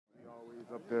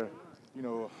up there.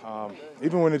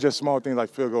 Even when it's just small things like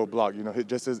field goal block,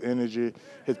 just his energy,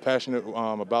 his passionate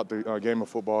about the game of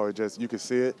football. You can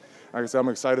see it. Like I said, I'm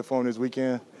excited for him this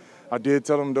weekend. I did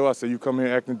tell him, though, I said, you come here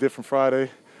acting different Friday,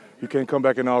 you can't come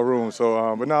back in our room.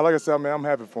 So, but now, like I said, man, I'm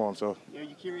happy for him. So. Are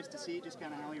you curious to see just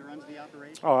kind of how he runs the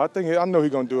operation? Oh, I know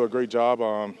he's gonna do a great job.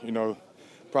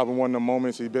 Probably one of the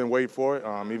moments he's been waiting for it.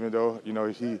 Even though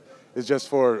it's just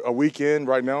for a weekend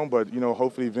right now, but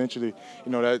hopefully eventually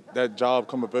that job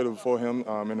come available for him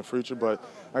in the future. But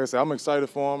like I said, I'm excited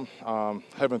for him.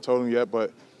 Haven't told him yet,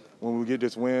 but when we get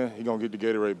this win, he's gonna get the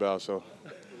Gatorade bow. So.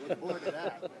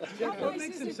 What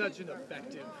makes him such an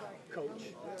effective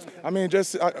coach? I mean,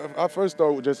 I first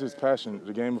thought just his passion,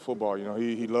 the game of football.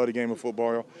 He loved the game of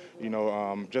football.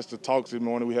 Just the talks this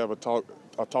morning. We have a talk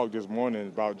this morning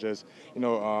about just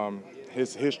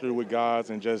his history with guys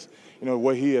and just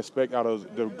what he expect out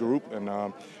of the group.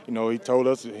 And he told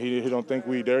us he don't think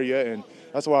we there yet, and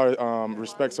that's why I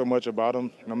respect so much about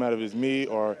him. No matter if it's me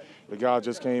or the guy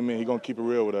just came in, he gonna keep it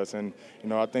real with us. And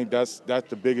I think that's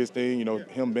the biggest thing.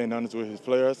 Him being honest with his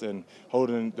players and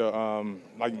holding the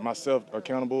like myself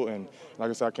accountable. And like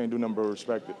I said, I can't do nothing but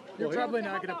respect it. You're probably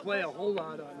not gonna play a whole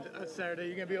lot on Saturday.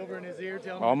 You're gonna be over in his ear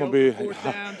telling him to go for fourth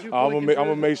down, I'm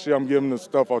gonna make sure I'm giving him the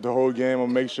stuff off the whole game. I'm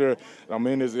gonna make sure I'm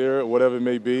in his ear, whatever it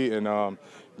may be, and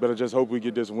better just hope we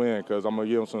get this win because I'm gonna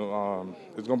give him some.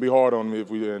 It's gonna be hard on me if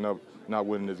we end up not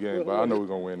winning this game, but I know we're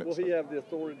gonna win it. Will he have the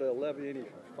authority to levy any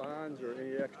fines or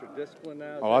any extra discipline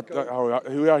now?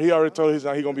 He already told us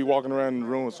he's gonna be walking around in the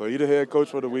room. So he's the head coach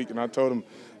for the week, and I told him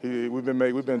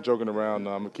we've been joking around.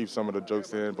 I'm gonna keep some of the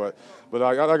jokes in, but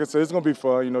like I said, it's gonna be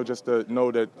fun. Just to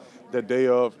know that day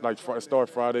of start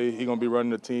Friday, he's gonna be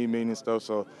running the team meeting and stuff.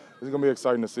 So it's gonna be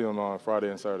exciting to see him on Friday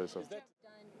and Saturday. So. In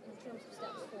terms of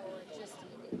steps forward, just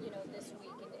this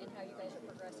week and how you guys are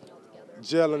progressing all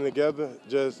together? Gelling together,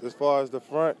 just as far as the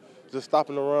front, just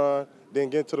stopping the run, then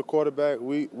getting to the quarterback.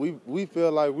 We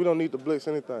feel like we don't need to blitz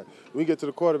anything. We get to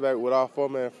the quarterback with our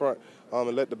four-man front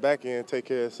and let the back end take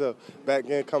care of itself. Back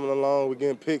end coming along, we're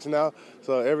getting picks now,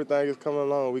 so everything is coming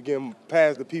along. We're getting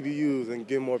past the PBUs and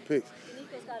getting more picks.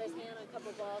 Nico's got his hand on a couple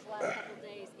of balls last couple of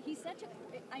days. He's such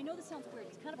a, I know this sounds weird,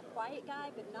 he's kind of a quiet guy,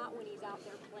 but not when he's out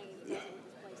there playing. He doesn't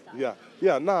with his play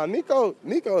style.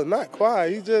 Nico is not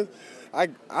quiet. He's just, I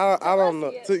don't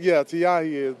know. To y'all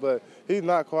he is, but he's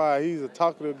not quiet. He's a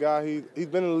talkative guy. He's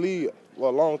been in the league for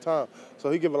a long time,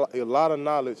 so he give a lot of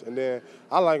knowledge. And then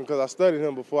I like him because I studied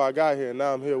him before I got here, and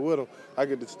now I'm here with him. I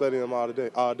get to study him all day.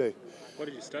 What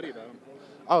did you study about him?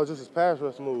 Oh, just his pass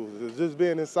rush moves. It's just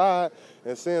being inside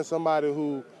and seeing somebody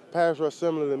who pass rush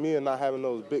similar to me and not having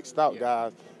those big stout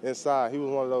guys inside. He was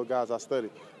one of those guys I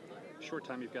studied. Short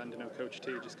time you've gotten to know Coach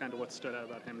T, just kind of what stood out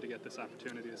about him to get this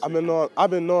opportunity. I've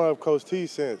been knowing Coach T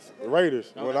since the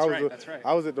Raiders. Oh, that's right.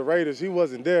 I was at the Raiders, he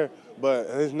wasn't there, but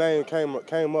his name came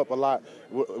up a lot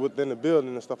within the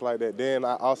building and stuff like that. Then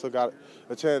I also got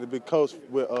a chance to be coached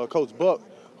with Coach Buck,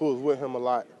 who was with him a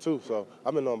lot too. So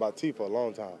I've been knowing about T for a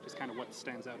long time. Just kind of what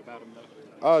stands out about him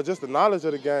though? Just the knowledge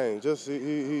of the game. Just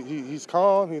he's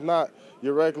calm. He's not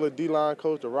your regular D-line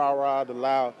coach, the rah-rah, the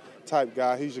loud type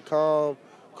guy. He's your calm,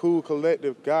 cool,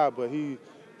 collective guy, but he's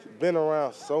been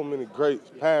around so many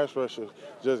great pass rushers,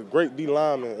 just great D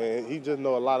linemen, and he just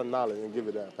know a lot of knowledge and give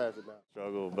it down, pass it down.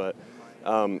 Struggle, but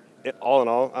all in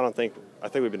all, I think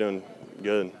we've been doing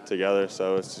good together.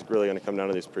 So it's just really going to come down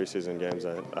to these preseason games.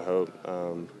 I hope.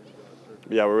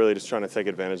 Yeah, we're really just trying to take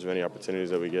advantage of any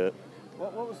opportunities that we get.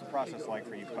 What was the process like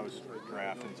for you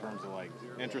post-draft in terms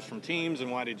of interest from teams,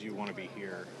 and why did you want to be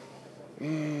here?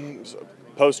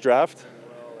 Post-draft.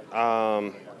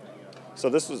 So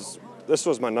this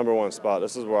was my number one spot.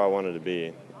 This is where I wanted to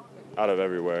be out of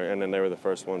everywhere. And then they were the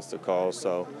first ones to call.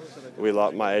 So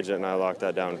my agent and I locked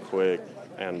that down quick,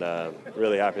 and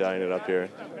really happy that I ended up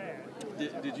here.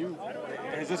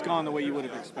 Has this gone the way you would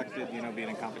have expected, being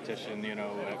in competition,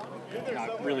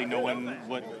 not really knowing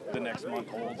what the next month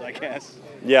holds, I guess?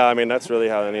 Yeah, I mean, that's really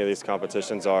how any of these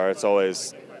competitions are. It's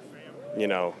always,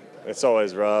 it's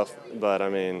always rough, but I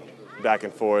mean, back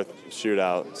and forth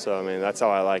shootout. So I mean, that's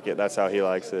how I like it. That's how he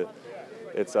likes it.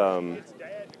 It's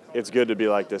good to be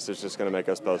like this. It's just going to make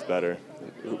us both better,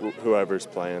 whoever's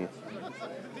playing.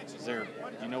 Do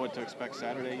you know what to expect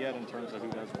Saturday yet in terms of who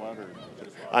does what?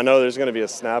 I know there's going to be a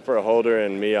snapper, a holder,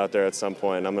 and me out there at some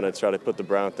point. I'm going to try to put the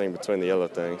brown thing between the yellow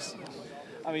things.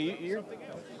 I mean,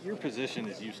 your position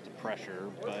is used to pressure,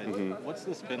 but what's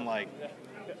this been like?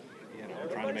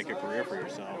 Trying to make a career for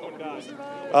yourself.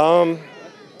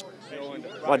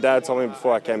 My dad told me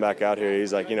before I came back out here,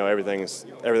 he's like, you know, everything's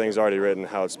already written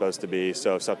how it's supposed to be.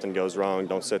 So if something goes wrong,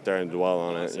 don't sit there and dwell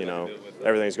on it. You know,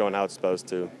 everything's going how it's supposed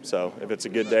to. So if it's a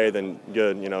good day, then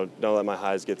good. You know, don't let my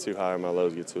highs get too high or my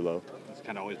lows get too low. It's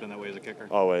kind of always been that way as a kicker.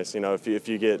 Always. You know, if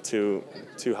you get too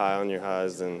high on your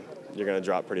highs, then you're going to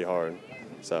drop pretty hard.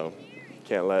 So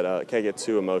can't get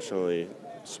too emotionally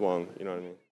swung. You know what I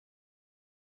mean?